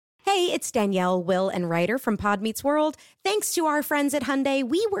Hey, it's Danielle, Will, and Ryder from Pod Meets World. Thanks to our friends at Hyundai,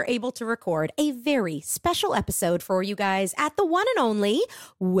 we were able to record a very special episode for you guys at the one and only,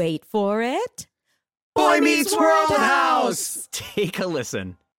 wait for it, Boy Meets World House. Take a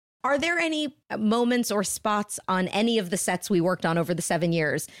listen. Are there any moments or spots on any of the sets we worked on over the 7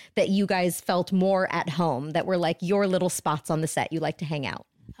 years that you guys felt more at home, that were like your little spots on the set you like to hang out?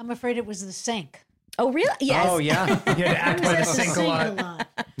 I'm afraid it was the sink. Oh, really? Yes. Oh, yeah. You had to act by the sink a lot.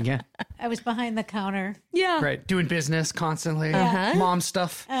 Yeah. I was behind the counter. Yeah. Right. Doing business constantly. Uh-huh. Mom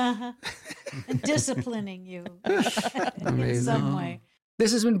stuff. And disciplining you in Amazing. some way.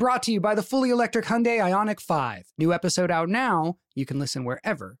 This has been brought to you by the fully electric Hyundai Ioniq 5. New episode out now. You can listen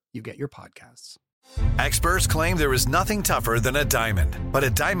wherever you get your podcasts. Experts claim there is nothing tougher than a diamond. But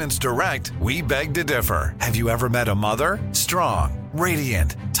at Diamonds Direct, we beg to differ. Have you ever met a mother? Strong,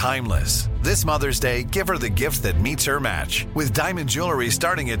 radiant, timeless. This Mother's Day, give her the gift that meets her match. With diamond jewelry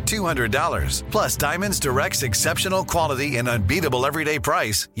starting at $200. Plus Diamonds Direct's exceptional quality and unbeatable everyday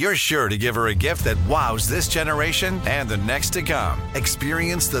price, you're sure to give her a gift that wows this generation and the next to come.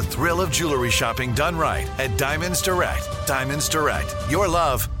 Experience the thrill of jewelry shopping done right at Diamonds Direct. Diamonds Direct. Your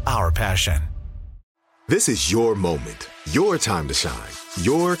love, our passion. This is your moment, your time to shine,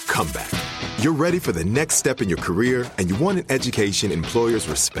 your comeback. You're ready for the next step in your career, and you want an education employers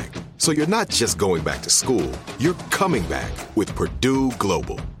respect. So you're not just going back to school, you're coming back with Purdue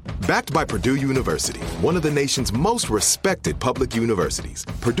Global. Backed by Purdue University, one of the nation's most respected public universities,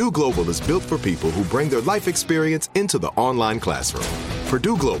 Purdue Global is built for people who bring their life experience into the online classroom.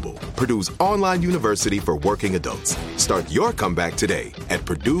 Purdue Global, Purdue's online university for working adults. Start your comeback today at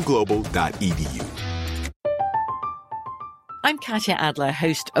purdueglobal.edu. I'm Katya Adler,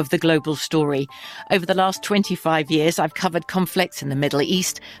 host of The Global Story. Over the last 25 years, I've covered conflicts in the Middle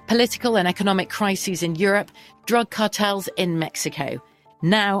East, political and economic crises in Europe, drug cartels in Mexico.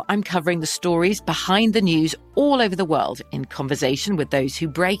 Now I'm covering the stories behind the news all over the world in conversation with those who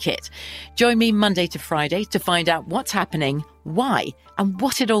break it. Join me Monday to Friday to find out what's happening, why, and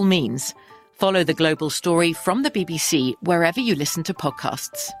what it all means. Follow The Global Story from the BBC wherever you listen to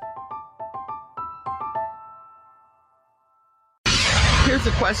podcasts. Here's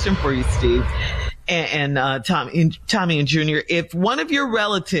a question for you, Steve and Tommy and Junior. If one of your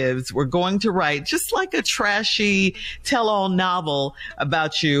relatives were going to write just like a trashy tell-all novel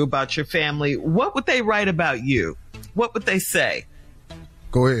about you, about your family, what would they write about you? What would they say?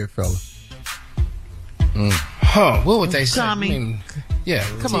 Go ahead, fella. What would they say? Tommy.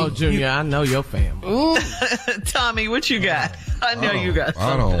 Come on, Junior. I know your family. Tommy, what you got? I know you got something.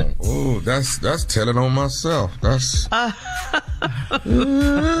 I don't. Oh, that's telling on myself. That's.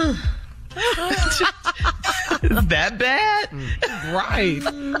 Is that bad? Right.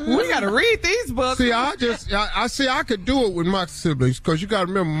 We got to read these books. See, I could do it with my siblings because you got to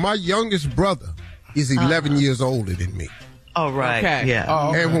remember, my youngest brother is 11 years older than me. Oh, right. Okay. Yeah. Oh,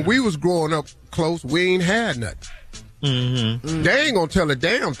 okay. And when we was growing up close, we ain't had nothing. Mm-hmm. They ain't gonna tell a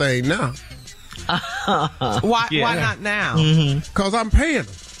damn thing now. Why not now? Because I'm paying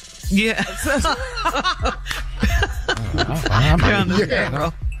them. Yeah. Yeah.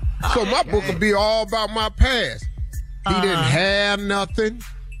 So my book will be all about my past. He didn't have nothing.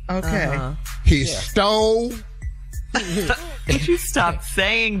 Okay. He stole. Could you stop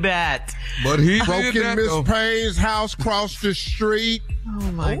saying that? But he broke in Miss Payne's house across the street.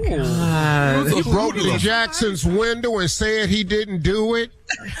 Oh my God. He broke in Jackson's window and said he didn't do it.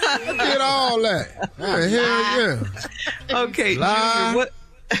 Did all that. Hell yeah. Okay. Lie. Junior, what?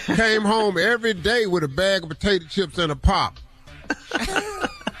 Came home every day with a bag of potato chips and a pop.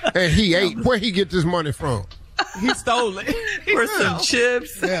 And he ate. Where he get this money from? He stole it. For some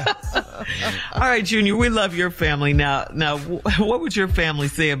chips. Yeah. All right, Junior, we love your family. Now, what would your family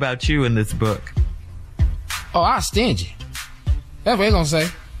say about you in this book? Oh, I'm stingy. That's what they gonna say.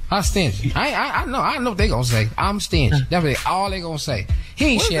 I'm stingy. I know what they gonna say. I'm stingy. That's all they gonna say. He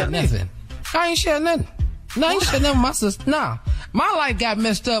ain't shared nothing. I ain't shared nothing. No, I ain't shared nothing with my sister. Nah. My life got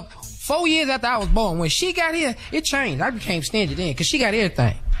messed up 4 years after I was born. When she got here, it changed. I became stingy then because she got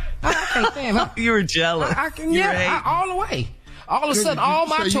everything. I can't stand her. You were jealous. All the way. All of a sudden, all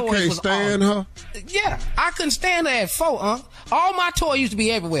my toys you can't was stand her? Yeah, I couldn't stand her at 4, All my toys used to be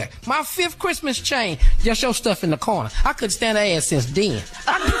everywhere. My 5th Christmas chain, just your stuff in the corner. I couldn't stand her ass since then.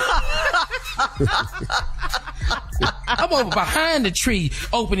 I'm over behind the tree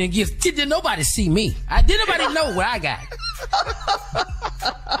opening gifts. Did nobody see me? Did nobody know what I got?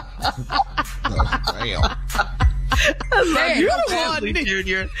 Damn. I love your family,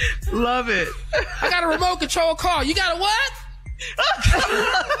 Junior. Love it. I got a remote control car. You got a what?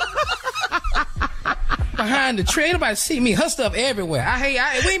 behind the tree. Ain't nobody see me. Her stuff everywhere. We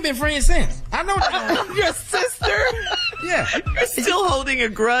ain't been friends since. I know that. Your sister? Yeah. You're still holding a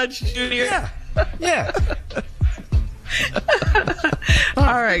grudge, Junior? Yeah.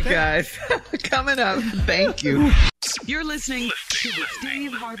 All right, guys. Coming up. Thank you. You're listening to the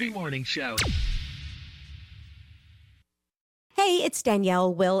Steve Harvey Morning Show. Hey, it's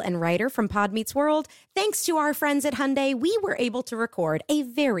Danielle, Will, and Ryder from Pod Meets World. Thanks to our friends at Hyundai, we were able to record a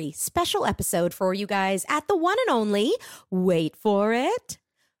very special episode for you guys at the one and only, wait for it,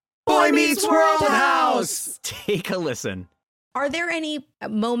 Boy Meets World House. Take a listen. Are there any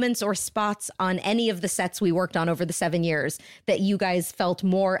moments or spots on any of the sets we worked on over the 7 years that you guys felt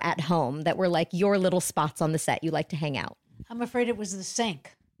more at home, that were like your little spots on the set you like to hang out? I'm afraid it was the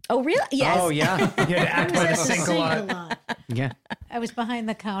sink. Oh, really? Yes. Oh, yeah. You had to act by the sink a lot. Yeah. I was behind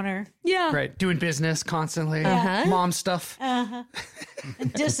the counter. Yeah. Right. Doing business constantly. Uh-huh. Mom stuff. And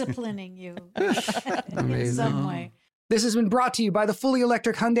disciplining you in Amazing. some way. This has been brought to you by the fully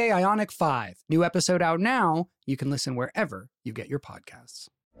electric Hyundai Ioniq 5. New episode out now. You can listen wherever you get your podcasts.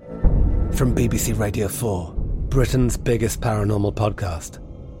 From BBC Radio 4, Britain's biggest paranormal podcast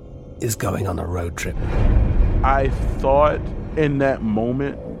is going on a road trip. I thought in that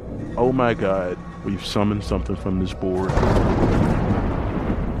moment, oh my God, we've summoned something from this board.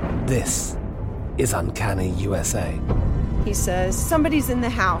 This is Uncanny USA. He says, somebody's in the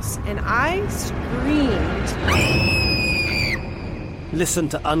house, and I screamed. Listen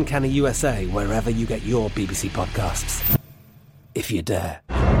to Uncanny USA wherever you get your BBC podcasts, if you dare.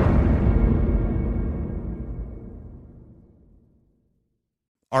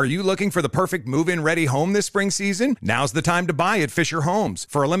 Are you looking for the perfect move-in ready home this spring season? Now's the time to buy at Fisher Homes.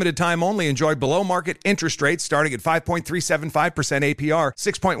 For a limited time only, enjoy below-market interest rates starting at 5.375% APR,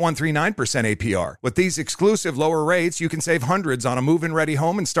 6.139% APR. With these exclusive lower rates, you can save hundreds on a move-in ready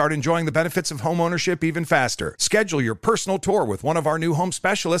home and start enjoying the benefits of homeownership even faster. Schedule your personal tour with one of our new home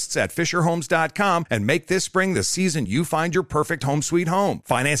specialists at FisherHomes.com and make this spring the season you find your perfect home sweet home.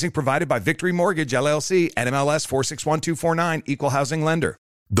 Financing provided by Victory Mortgage, LLC, NMLS 461249, Equal Housing Lender.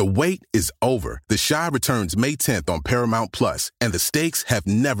 The wait is over. The Chi returns May 10th on Paramount Plus, and the stakes have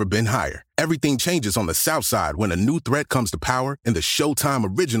never been higher. Everything changes on the South Side when a new threat comes to power in the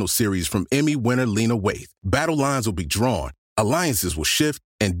Showtime original series from Emmy winner Lena Waithe. Battle lines will be drawn, alliances will shift,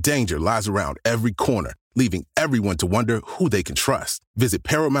 and danger lies around every corner, leaving everyone to wonder who they can trust. Visit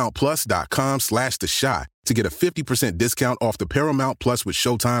ParamountPlus.com/The Chi to get a 50% discount off the Paramount Plus with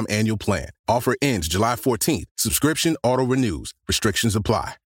Showtime annual plan. Offer ends July 14th. Subscription auto-renews. Restrictions apply.